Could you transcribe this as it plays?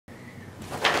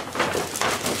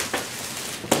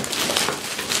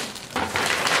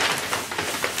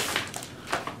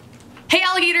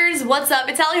what's up?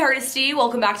 It's Hardesty.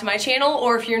 Welcome back to my channel,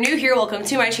 or if you're new here, welcome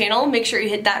to my channel. Make sure you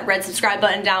hit that red subscribe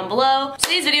button down below.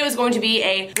 Today's video is going to be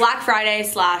a Black Friday /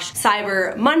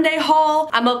 Cyber Monday haul.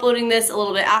 I'm uploading this a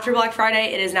little bit after Black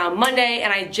Friday. It is now Monday,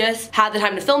 and I just had the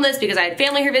time to film this because I had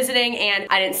family here visiting, and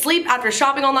I didn't sleep after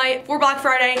shopping all night for Black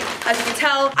Friday. As you can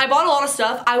tell, I bought a lot of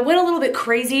stuff. I went a little bit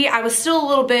crazy. I was still a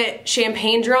little bit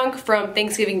champagne drunk from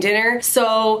Thanksgiving dinner,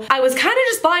 so I was kind of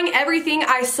just buying everything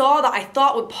I saw that I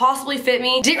thought would possibly fit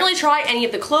me. Didn't really try any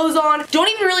of the clothes on. Don't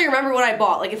even really remember what I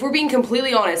bought. Like, if we're being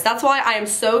completely honest, that's why I am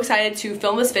so excited to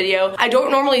film this video. I don't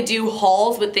normally do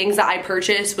hauls with things that I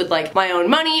purchase with like my own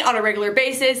money on a regular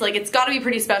basis. Like, it's gotta be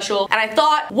pretty special. And I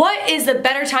thought, what is the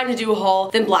better time to do a haul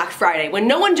than Black Friday, when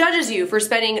no one judges you for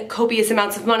spending copious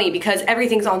amounts of money because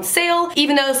everything's on sale.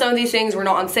 Even though some of these things were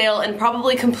not on sale and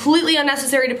probably completely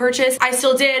unnecessary to purchase, I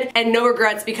still did, and no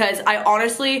regrets, because I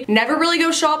honestly never really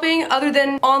go shopping other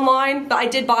than online. But I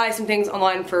did buy some things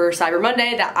online for Cyber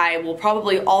Monday that I will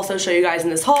probably also show you guys in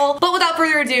this haul. But without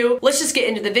further ado, let's just get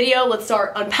into the video. Let's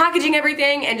start unpackaging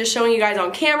everything and just showing you guys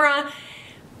on camera.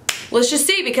 Let's just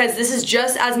see, because this is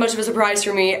just as much of a surprise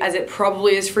for me as it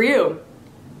probably is for you.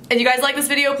 If you guys like this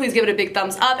video, please give it a big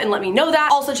thumbs up and let me know that.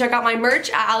 Also, check out my merch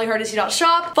at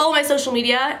askallygator.shop. Follow my social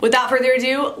media. Without further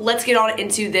ado, let's get on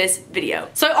into this video.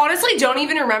 So I honestly don't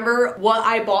even remember what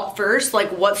I bought first,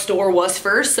 like what store was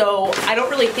first, so I don't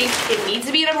really think it needs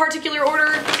to be in a particular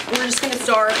order. We're just gonna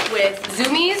start with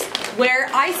Zoomies, where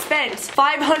I spent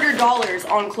 $500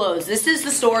 on clothes. This is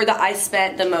the store that I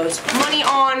spent the most money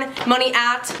on, money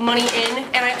in,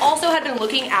 and I also had been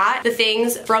looking at the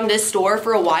things from this store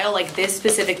for a while, like this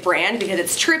specific brand, because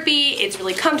it's trippy, it's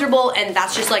really comfortable, and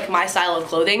that's just like my style of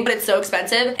clothing. But it's so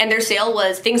expensive, and their sale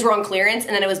was things were on clearance,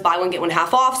 and then it was buy one get one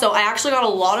half off, so I actually got a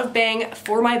lot of bang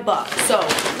for my buck. So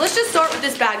let's just start with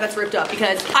this bag that's ripped up,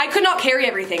 because I could not carry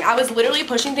everything. I was literally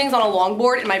pushing things on a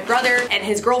longboard, and my brother and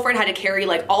his girlfriend had to carry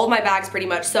like all of my bags pretty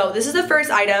much. So this is the first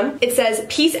item. It says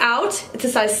Peace Out. It's a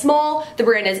size small. The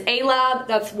brand is A-Lab.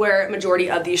 That's where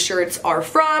majority of these shirts are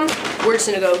from. We're just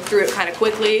gonna go through it kind of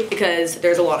quickly because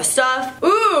there's a lot of stuff.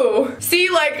 Ooh, see,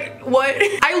 like, what?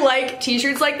 I like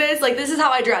t-shirts like this. Like, this is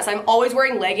how I dress. I'm always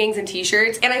wearing leggings and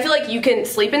t-shirts, and I feel like you can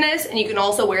sleep in this and you can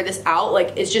also wear this out.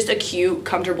 Like, it's just a cute,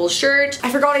 comfortable shirt. I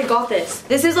forgot I got this.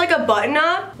 This is like a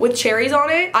button-up with cherries on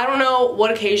it. I don't know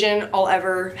what occasion I'll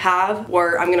ever have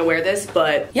where I'm gonna wear this,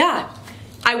 but yeah.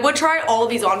 I would try all of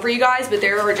these on for you guys, but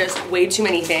there are just way too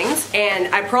many things,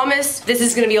 and I promise this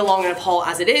is gonna be a long enough haul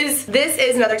as it is. This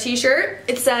is another t-shirt.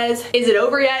 It says, "Is it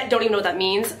over yet?" Don't even know what that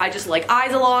means. I just like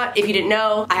eyes a lot. If you didn't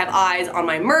know, I have eyes on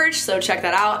my merch, so check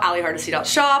that out,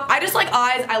 askallygator.shop. I just like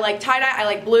eyes. I like tie-dye. I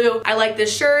like blue. I like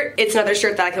this shirt. It's another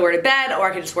shirt that I could wear to bed, or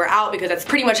I could just wear out, because that's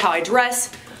pretty much how I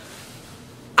dress.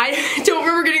 I don't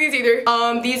remember getting these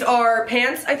either. These are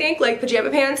pants, I think, like pajama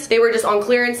pants. They were just on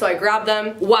clearance, so I grabbed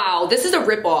them. Wow, this is a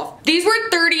ripoff. These were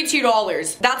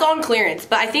 $32. That's on clearance,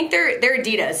 but I think they're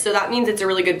Adidas, so that means it's a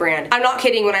really good brand. I'm not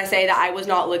kidding when I say that I was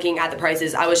not looking at the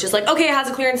prices. I was just like, okay, it has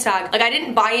a clearance tag. Like, I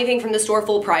didn't buy anything from the store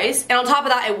full price, and on top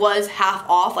of that, it was half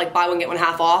off, like buy one get one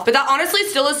half off. But that honestly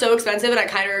still is so expensive, and I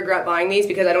kind of regret buying these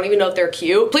because I don't even know if they're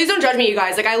cute. Please don't judge me, you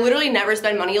guys. Like, I literally never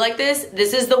spend money like this.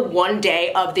 This is the one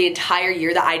day of the entire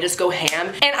year that I just go ham,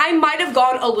 and I might have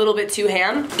gone a little bit too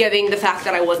ham, given the fact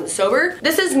that I wasn't sober.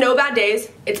 This is No Bad Days.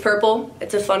 It's purple.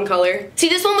 It's a fun color. See,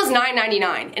 this one was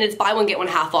 $9.99, and it's buy one get one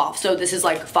half off, so this is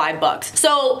like $5.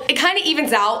 So it kind of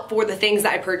evens out for the things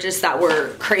that I purchased that were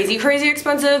crazy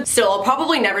expensive. Still, I'll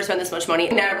probably never spend this much money.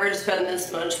 Never spend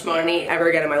this much money ever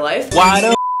again in my life. Why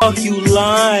the fuck you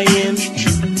lying?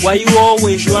 Why you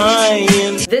always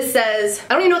lying? This says,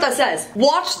 I don't even know what that says.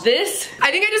 Watch this.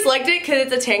 I think I just liked it because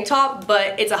it's a tank top,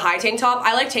 but it's a high tank top.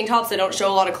 I like tank tops that don't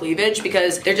show a lot of cleavage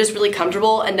because they're just really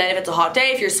comfortable, and then if it's a hot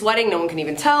day, if you're sweating, no one can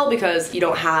even tell because you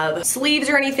don't have sleeves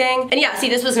or anything. And yeah, see,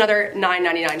 this was another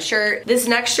 $9.99 shirt. This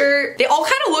next shirt, they all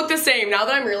kind of look the same now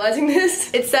that I'm realizing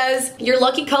this. It says, "Your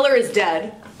lucky color is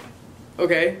dead."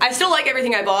 Okay. I still like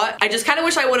everything I bought. I just kind of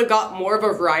wish I would have got more of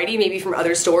a variety, maybe from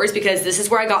other stores, because this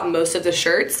is where I got most of the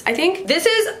shirts, I think. This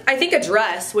is, I think, a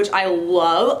dress, which I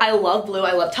love. I love blue.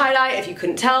 I love tie-dye, if you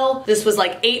couldn't tell. This was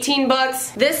like 18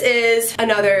 bucks. This is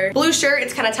another blue shirt.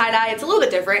 It's kind of tie-dye. It's a little bit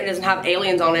different. It doesn't have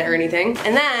aliens on it or anything.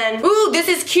 And then, ooh, this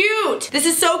is cute. This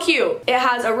is so cute. It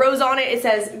has a rose on it. It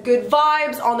says "Good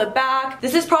Vibes" on the back.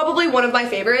 This is probably one of my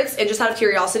favorites, and just out of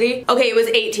curiosity. Okay, it was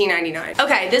 $18.99.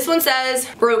 Okay, this one says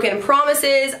 "Broken Promise."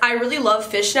 promises. I really love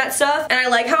fishnet stuff, and I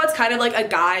like how it's kind of like a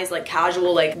guy's like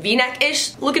casual like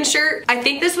v-neck-ish looking shirt. I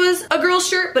think this was a girl's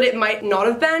shirt, but it might not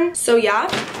have been. So yeah,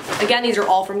 again, these are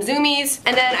all from Zoomies.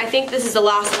 And then I think this is the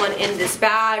last one in this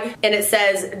bag, and it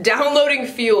says downloading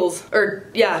feels, or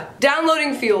yeah,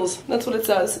 downloading feels. That's what it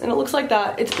says, and it looks like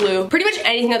that. It's blue. Pretty much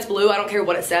anything that's blue, I don't care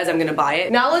what it says, I'm gonna buy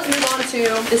it. Now let's move on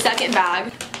to the second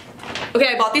bag. Okay,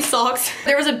 I bought these socks.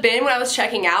 There was a bin when I was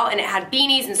checking out, and it had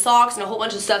beanies and socks and a whole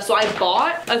bunch of stuff, so I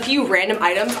bought a few random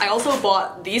items. I also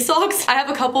bought these socks. I have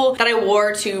a couple that I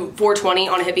wore to 420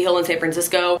 on Hippie Hill in San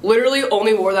Francisco. Literally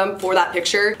only wore them for that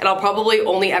picture, and I'll probably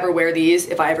only ever wear these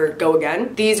if I ever go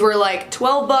again. These were like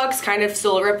 12 bucks, kind of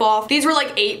still a ripoff. These were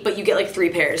like 8, but you get like 3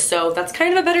 pairs, so that's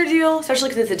kind of a better deal, especially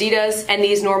because it's Adidas, and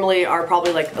these normally are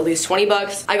probably like at least 20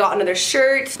 bucks. I got another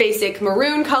shirt, basic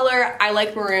maroon color. I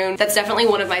like maroon. That's definitely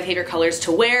one of my favorite colors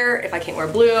to wear if I can't wear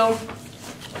blue.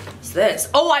 This.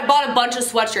 Oh, I bought a bunch of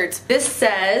sweatshirts. This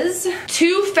says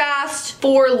Too Fast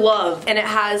for Love, and it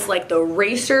has like the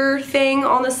racer thing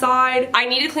on the side. I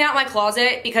need to clean out my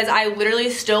closet because I literally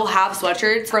still have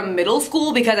sweatshirts from middle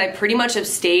school because I pretty much have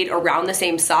stayed around the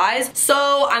same size.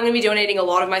 So I'm gonna be donating a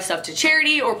lot of my stuff to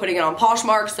charity or putting it on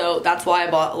Poshmark, so that's why I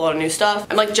bought a lot of new stuff.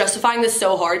 I'm like justifying this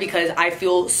so hard because I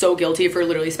feel so guilty for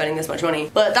literally spending this much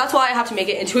money, but that's why I have to make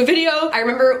it into a video. I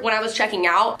remember when I was checking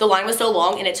out, the line was so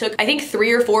long, and it took I think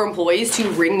 3 or 4 employees to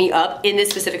ring me up in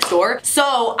this specific store.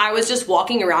 So I was just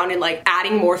walking around and like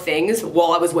adding more things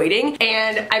while I was waiting,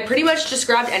 and I pretty much just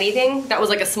grabbed anything that was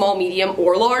like a small, medium,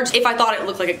 or large if I thought it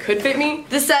looked like it could fit me.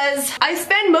 This says, I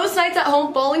spend most nights at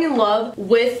home falling in love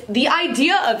with the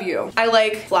idea of you. I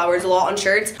like flowers a lot on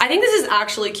shirts. I think this is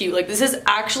actually cute. Like, this is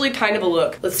actually kind of a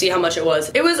look. Let's see how much it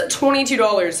was. It was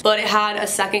 $22, but it had a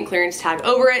second clearance tag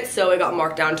over it, so it got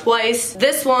marked down twice.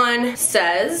 This one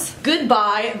says,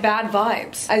 goodbye bad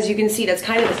vibes. As you can see, that's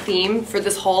kind of the theme for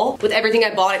this haul. With everything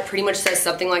I bought, it pretty much says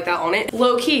something like that on it.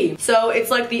 Low key. So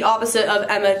it's like the opposite of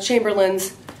Emma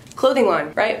Chamberlain's clothing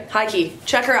line, right? High key.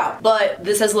 Check her out. But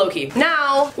this says low key.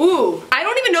 Now, ooh, I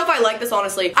don't even know if I like this,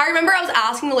 honestly. I remember I was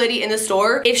asking the lady in the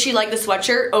store if she liked the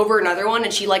sweatshirt over another one,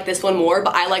 and she liked this one more,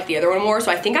 but I liked the other one more,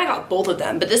 so I think I got both of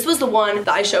them. But this was the one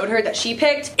that I showed her that she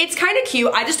picked. It's kind of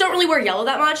cute. I just don't really wear yellow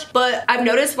that much, but I've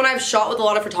noticed when I've shot with a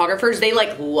lot of photographers, they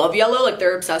like love yellow, like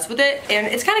they're obsessed with it, and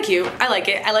it's kind of cute. I like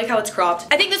it. I like how it's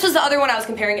cropped. I think this was the other one I was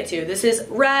comparing it to. This is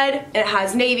red, and it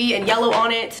has navy and yellow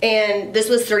on it, and this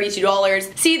was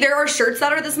 $32. See, there are shirts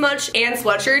that are this much and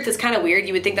sweatshirts. It's kind of weird.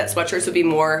 You would think that sweatshirts would be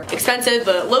more expensive,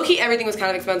 but low-key everything was kind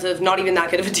of expensive. Not even that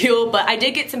good of a deal, but I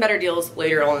did get some better deals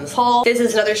later on in this haul. This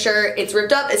is another shirt. It's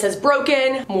ripped up. It says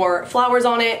broken, more flowers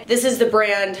on it. This is the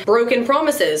brand Broken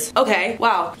Promises. Okay,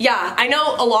 wow. Yeah, I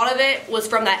know a lot of it was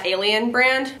from that Alien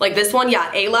brand. Like this one,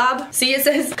 yeah, A-Lab. See, it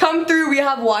says, come through, we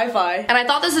have Wi-Fi. And I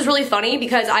thought this is really funny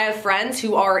because I have friends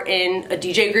who are in a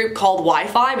DJ group called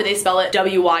Wi-Fi, but they spell it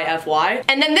W-Y-F-Y.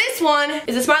 And then this one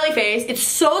is a smiley face. It's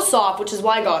so soft, which is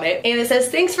why I got it. And it says,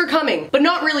 thanks for coming, but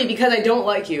not really because I don't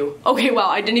like you. Okay, wow,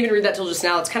 I didn't even read that till just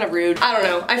now. It's kind of rude. I don't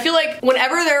know. I feel like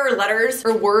whenever there are letters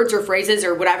or words or phrases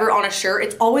or whatever on a shirt,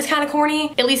 it's always kind of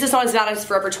corny. At least it's not as bad as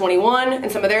Forever 21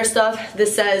 and some of their stuff.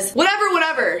 This says, whatever,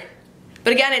 whatever.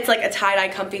 But again, it's like a tie-dye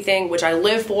comfy thing, which I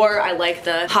live for. I like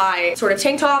the high sort of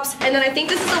tank tops. And then I think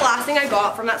this is the last thing I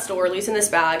got from that store, at least in this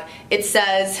bag. It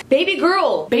says, baby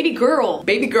girl, baby girl,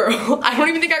 baby girl. I don't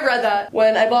even think I read that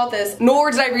when I bought this,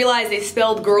 nor did I realize they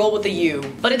spelled girl with a U.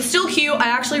 But it's still cute. I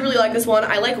actually really like this one.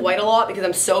 I like white a lot because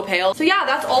I'm so pale. So yeah,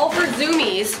 that's all for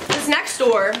Zoomies. This next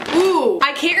store, ooh,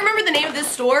 I can't remember the name of this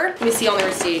store. Let me see on the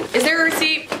receipt. Is there a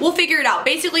receipt? We'll figure it out.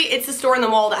 Basically, it's the store in the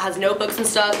mall that has notebooks and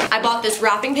stuff. I bought this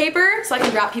wrapping paper so I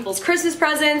can wrap people's Christmas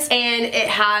presents, and it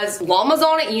has llamas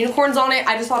on it, unicorns on it.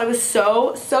 I just thought it was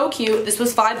so, so cute. This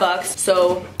was $5,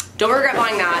 so don't regret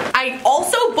buying that. I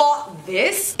also bought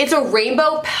this. It's a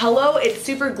rainbow pillow. It's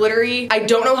super glittery. I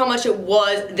don't know how much it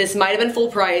was. This might have been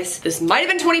full price. This might have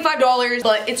been $25,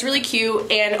 but it's really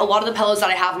cute. And a lot of the pillows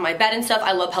that I have in my bed and stuff,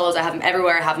 I love pillows. I have them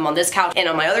everywhere. I have them on this couch and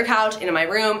on my other couch and in my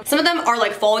room. Some of them are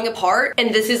like falling apart,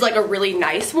 and this is like a really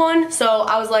nice one. So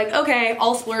I was like, okay,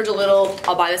 I'll splurge a little.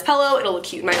 I'll buy this pillow. It'll look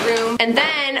cute in my room. And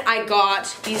then I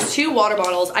got these 2 water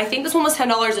bottles. I think this one was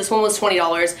 $10. This one was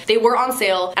 $20. They were on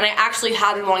sale, and I actually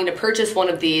had been wanting to purchase one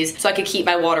of these so I could keep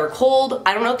my water cold.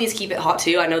 I don't know if these keep it hot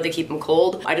too. I know they keep them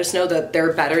cold. I just know that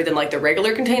they're better than like the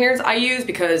regular containers I use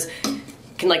because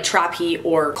can like trap heat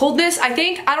or coldness, I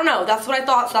think. I don't know, that's what I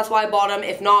thought, so that's why I bought them.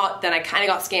 If not, then I kind of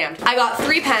got scammed. I got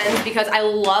 3 pens because I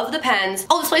love the pens.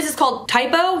 Oh, this place is called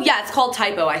Typo? Yeah, it's called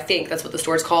Typo, I think that's what the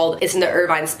store's called. It's in the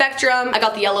Irvine Spectrum. I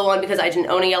got the yellow one because I didn't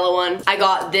own a yellow one. I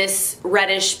got this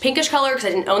reddish pinkish color because I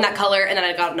didn't own that color, and then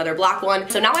I got another black one.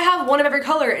 So now I have one of every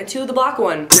color and 2 of the black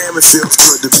one. Damn, it feels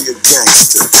good to be a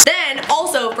gangster. Then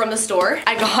also from the store,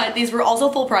 I got, these were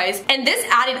also full price, and this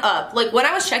added up. Like when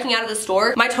I was checking out of the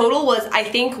store, my total was I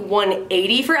think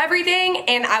 180 for everything,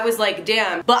 and I was like,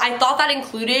 damn. But I thought that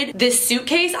included this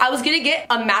suitcase. I was gonna get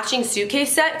a matching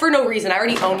suitcase set for no reason. I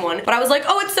already own one, but I was like,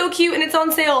 oh, it's so cute and it's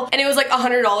on sale, and it was like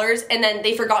 $100, and then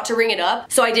they forgot to ring it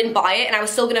up, so I didn't buy it, and I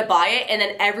was still gonna buy it, and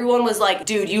then everyone was like,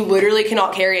 dude, you literally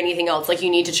cannot carry anything else, like you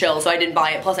need to chill. So I didn't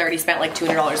buy it, plus I already spent like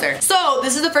 $200 there. So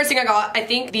this is the first thing I got. I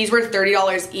think these were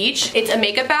 $30 each. It's a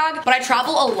makeup bag, but I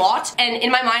travel a lot, and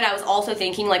in my mind I was also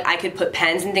thinking like I could put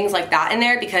pens and things like that in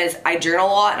there because I journal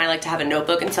a lot and I like to have a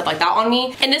notebook and stuff like that on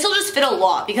me, and this will just fit a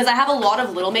lot because I have a lot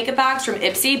of little makeup bags from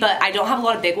Ipsy, but I don't have a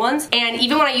lot of big ones, and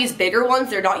even when I use bigger ones,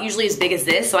 they're not usually as big as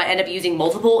this, so I end up using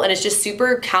multiple, and it's just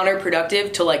super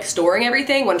counterproductive to like storing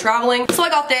everything when traveling. So I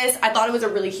got this. I thought it was a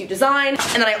really cute design,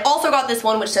 and then I also got this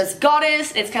one which says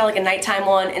Goddess. It's kind of like a nighttime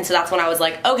one, and so that's when I was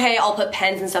like, okay, I'll put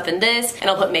pens and stuff in this, and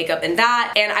I'll put makeup in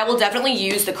that, and I will definitely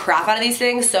use the crap out of these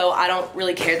things, so I don't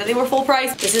really care that they were full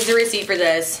price. This is the receipt for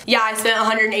this. Yeah, I spent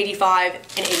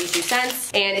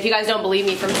 $185.82, and if you guys don't believe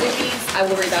me from Zippies, I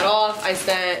will read that off. I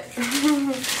spent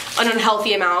an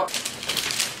unhealthy amount.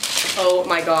 Oh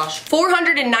my gosh.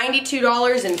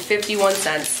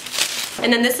 $492.51.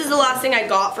 And then this is the last thing I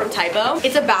got from Typo.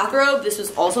 It's a bathrobe. This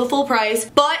was also full price,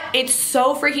 but it's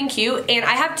so freaking cute. And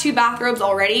I have 2 bathrobes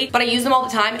already, but I use them all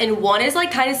the time. And one is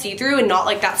like kind of see-through and not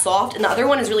like that soft. And the other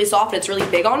one is really soft and it's really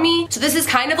big on me. So this is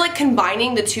kind of like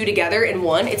combining the 2 together in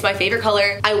one. It's my favorite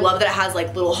color. I love that it has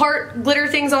like little heart glitter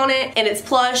things on it, and it's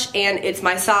plush and it's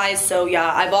my size. So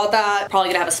yeah, I bought that. Probably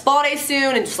gonna have a spa day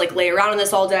soon and just like lay around in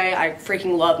this all day. I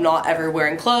freaking love not ever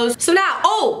wearing clothes. So now,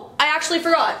 oh, I actually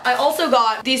forgot. I also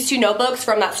got these 2 notebooks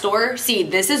from that store. See,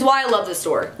 this is why I love this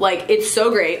store. Like, it's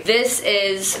so great. This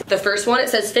is the first one. It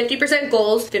says 50%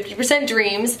 goals, 50%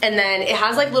 dreams, and then it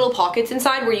has like little pockets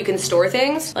inside where you can store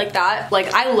things like that.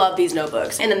 Like, I love these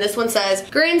notebooks. And then this one says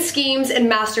grand schemes and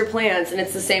master plans, and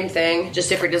it's the same thing, just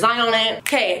different design on it.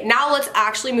 Okay, now let's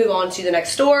actually move on to the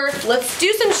next store. Let's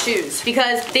do some shoes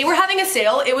because they were having a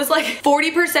sale. It was like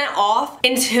 40% off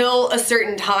until a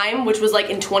certain time, which was like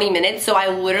in 20 minutes. So I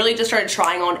literally just started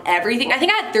trying on everything. I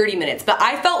think I had 30 minutes, but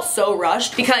I felt so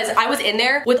rushed because I was in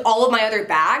there with all of my other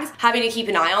bags having to keep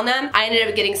an eye on them. I ended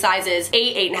up getting sizes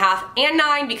 8, 8.5, and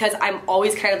 9 because I'm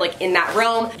always kind of like in that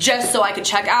realm just so I could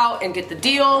check out and get the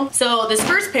deal. So this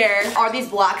first pair are these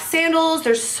black sandals.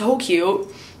 They're so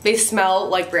cute. They smell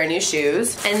like brand new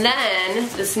shoes. And then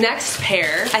this next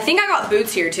pair, I think I got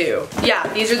boots here too.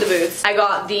 Yeah, these are the boots. I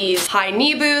got these high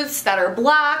knee boots that are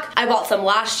black. I bought some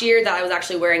last year that I was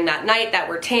actually wearing that night that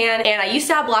were tan. And I used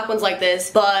to have black ones like this,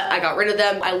 but I got rid of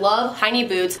them. I love high knee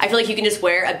boots. I feel like you can just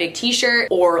wear a big t-shirt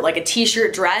or like a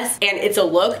t-shirt dress and it's a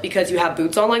look because you have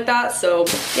boots on like that. So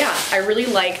yeah, I really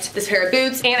liked this pair of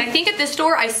boots. And I think at this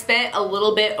store I spent a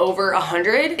little bit over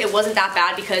 100. It wasn't that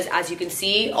bad because as you can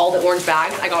see, all the orange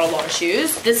bags, I got a lot of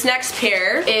shoes. This next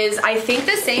pair is I think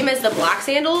the same as the black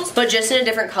sandals, but just in a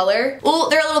different color. Well,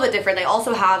 they're a little bit different. They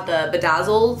also have the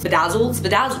bedazzled.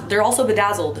 They're also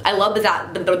bedazzled. I love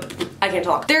I can't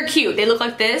talk. They're cute. They look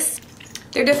like this.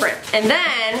 They're different. And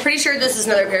then, pretty sure this is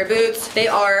another pair of boots. They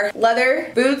are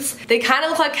leather boots. They kind of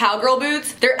look like cowgirl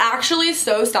boots. They're actually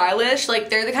so stylish. Like,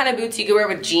 they're the kind of boots you could wear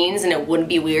with jeans and it wouldn't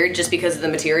be weird just because of the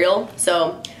material.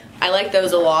 So I like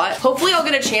those a lot. Hopefully I'll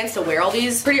get a chance to wear all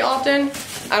these pretty often.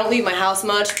 I don't leave my house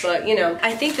much, but you know.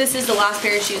 I think this is the last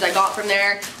pair of shoes I got from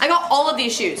there. I got all of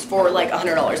these shoes for like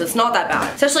 $100. It's not that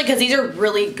bad. Especially because these are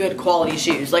really good quality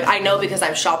shoes. Like I know because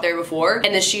I've shopped there before,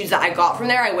 and the shoes that I got from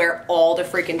there I wear all the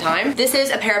freaking time. This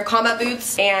is a pair of combat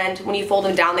boots, and when you fold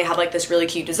them down they have like this really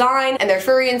cute design, and they're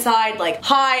furry inside, like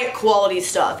high quality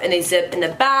stuff, and they zip in the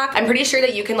back. I'm pretty sure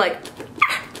that you can like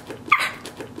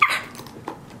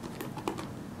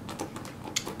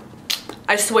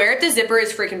I swear if the zipper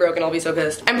is freaking broken, I'll be so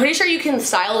pissed. I'm pretty sure you can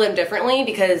style them differently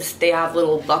because they have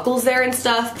little buckles there and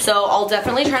stuff. So I'll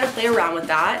definitely try to play around with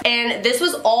that. And this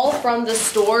was all from the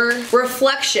store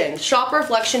Reflection,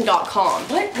 shopreflection.com.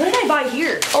 What did I buy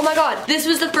here? Oh my God, this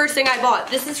was the first thing I bought.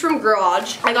 This is from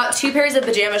Garage. I got 2 pairs of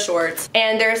pajama shorts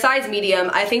and they're a size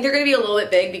medium. I think they're gonna be a little bit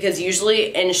big because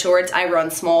usually in shorts I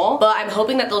run small, but I'm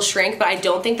hoping that they'll shrink, but I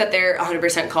don't think that they're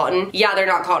 100% cotton. Yeah, they're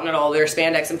not cotton at all. They're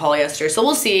spandex and polyester, so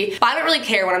we'll see. But I don't really really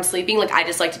care when I'm sleeping. Like, I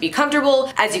just like to be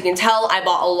comfortable. As you can tell, I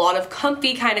bought a lot of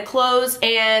comfy kind of clothes,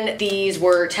 and these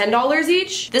were $10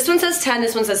 each. This one says 10,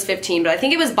 this one says 15, but I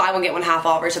think it was buy one get one half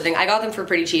off or something. I got them for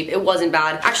pretty cheap. It wasn't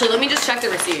bad. Actually, let me just check the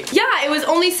receipt. Yeah, it was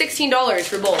only $16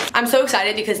 for both. I'm so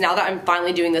excited because now that I'm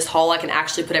finally doing this haul, I can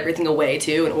actually put everything away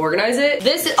too and organize it.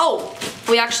 This is, oh,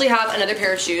 we actually have another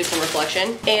pair of shoes from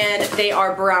Reflection, and they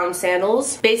are brown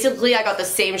sandals. Basically, I got the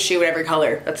same shoe in every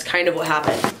color. That's kind of what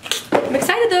happened. I'm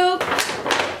excited though.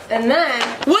 And then,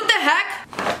 what the heck?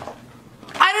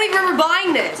 I don't even remember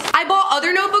buying this. I bought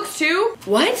other notebooks too.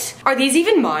 What? Are these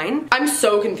even mine? I'm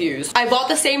so confused. I bought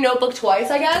the same notebook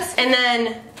twice, I guess. And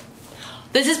then,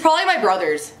 this is probably my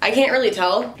brother's. I can't really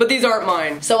tell, but these aren't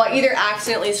mine. So I either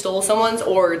accidentally stole someone's,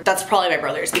 or that's probably my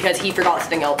brother's because he forgot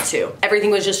something else too.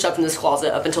 Everything was just shoved in this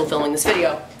closet up until filming this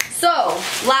video. So,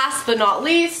 last but not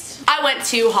least, I went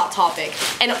to Hot Topic,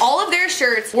 and all of their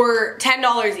shirts were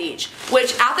 $10 each,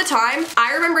 which at the time,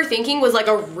 I remember thinking was like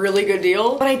a really good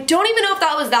deal, but I don't even know if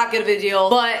that was that good of a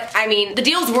deal. But I mean, the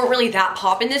deals weren't really that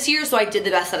poppin' this year, so I did the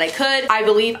best that I could. I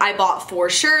believe I bought 4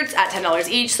 shirts at $10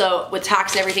 each, so with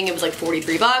tax and everything, it was like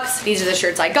 43 bucks. These are the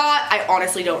shirts I got. I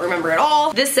honestly don't remember at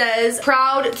all. This says,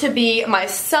 proud to be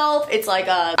myself. It's like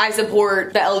a, I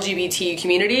support the LGBT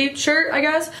community shirt, I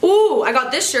guess. Ooh, I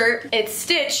got this shirt. It's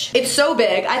Stitch. It's so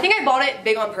big. I think I bought it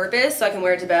big on purpose so I can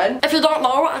wear it to bed. If you don't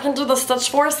know, I can do the Stitch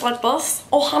voice like this.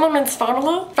 Ohana means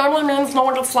family. Family means no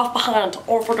one gets left behind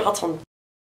or forgotten.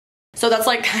 So that's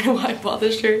like kind of why I bought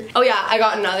this shirt. Oh yeah, I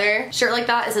got another shirt like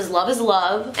that. It says love is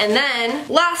love. And then,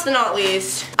 last but not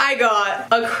least, I got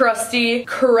a Krusty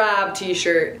Krab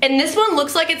t-shirt. And this one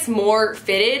looks like it's more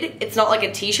fitted. It's not like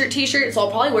a t-shirt, so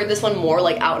I'll probably wear this one more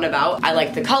like out and about. I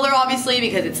like the color obviously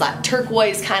because it's that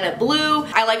turquoise kind of blue.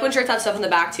 I like when shirts have stuff in the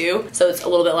back too, so it's a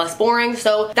little bit less boring.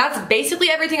 So that's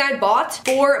basically everything I bought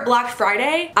for Black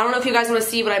Friday. I don't know if you guys want to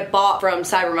see what I bought from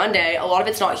Cyber Monday. A lot of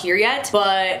it's not here yet,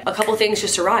 but a couple things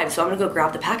just arrived, so I'm gonna go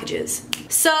grab the packages.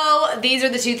 So these are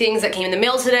the 2 things that came in the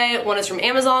mail today. One is from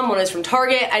Amazon, one is from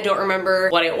Target. I don't remember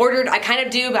what I ordered. I kind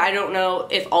of do, but I don't know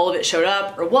if all of it showed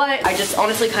up or what. I just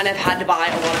honestly kind of had to buy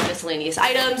a lot of miscellaneous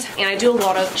items, and I do a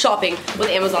lot of shopping with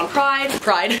Amazon Prime, and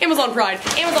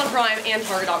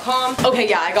Target.com. Okay,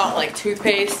 yeah, I got like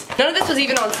toothpaste. None of this was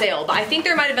even on sale, but I think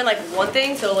there might have been like one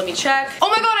thing, so let me check. Oh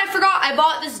my god, I forgot. I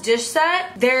bought this dish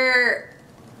set.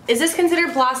 Is this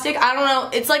considered plastic? I don't know.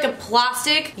 It's like a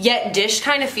plastic yet dish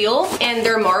kind of feel, and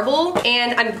they're marble,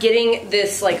 and I'm getting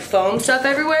this like foam stuff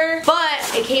everywhere,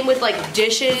 but it came with like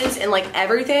dishes and like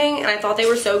everything, and I thought they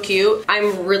were so cute.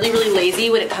 I'm really lazy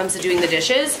when it comes to doing the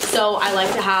dishes, so I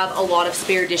like to have a lot of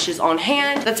spare dishes on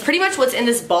hand. That's pretty much what's in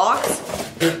this box.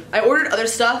 I ordered other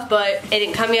stuff, but it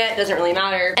didn't come yet. It doesn't really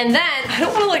matter. And then, I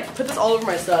don't want to like put this all over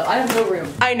my stuff. I have no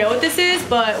room. I know what this is,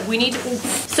 but we need to,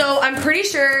 so I'm pretty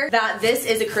sure that this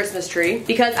is a Christmas tree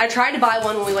because I tried to buy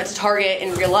one when we went to Target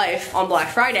in real life on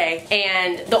Black Friday,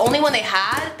 and the only one they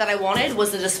had that I wanted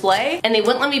was the display, and they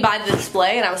wouldn't let me buy the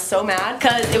display, and I was so mad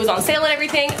because it was on sale and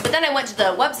everything. But then I went to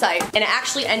the website, and it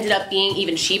actually ended up being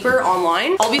even cheaper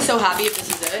online. I'll be so happy if this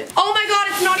is it. Oh my god,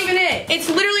 it's not even it. It's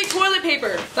literally toilet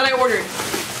paper that I ordered.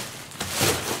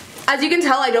 As you can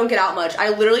tell, I don't get out much. I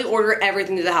literally order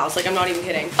everything to the house. Like, I'm not even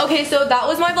kidding. Okay, so that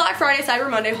was my Black Friday Cyber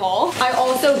Monday haul. I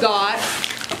also got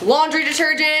laundry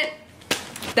detergent.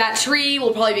 That tree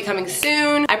will probably be coming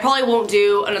soon. I probably won't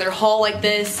do another haul like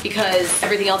this because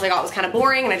everything else I got was kind of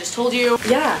boring, and I just told you.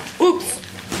 Yeah. Oops.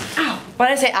 Ow. Why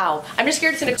did I say ow? I'm just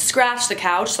scared it's gonna scratch the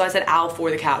couch, so I said ow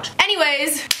for the couch.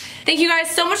 Anyways, thank you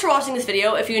guys so much for watching this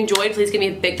video. If you enjoyed, please give me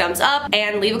a big thumbs up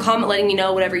and leave a comment letting me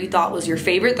know whatever you thought was your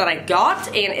favorite that I got,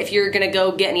 and if you're gonna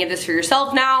go get any of this for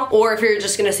yourself now, or if you're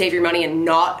just gonna save your money and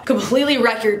not completely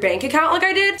wreck your bank account like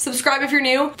I did. Subscribe if you're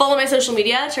new. Follow my social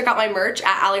media. Check out my merch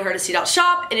at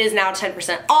hardesty.shop. It is now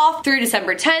 10% off through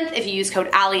December 10th if you use code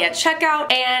Allie at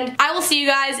checkout, and I will see you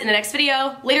guys in the next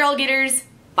video. Later, alligators.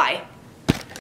 Bye.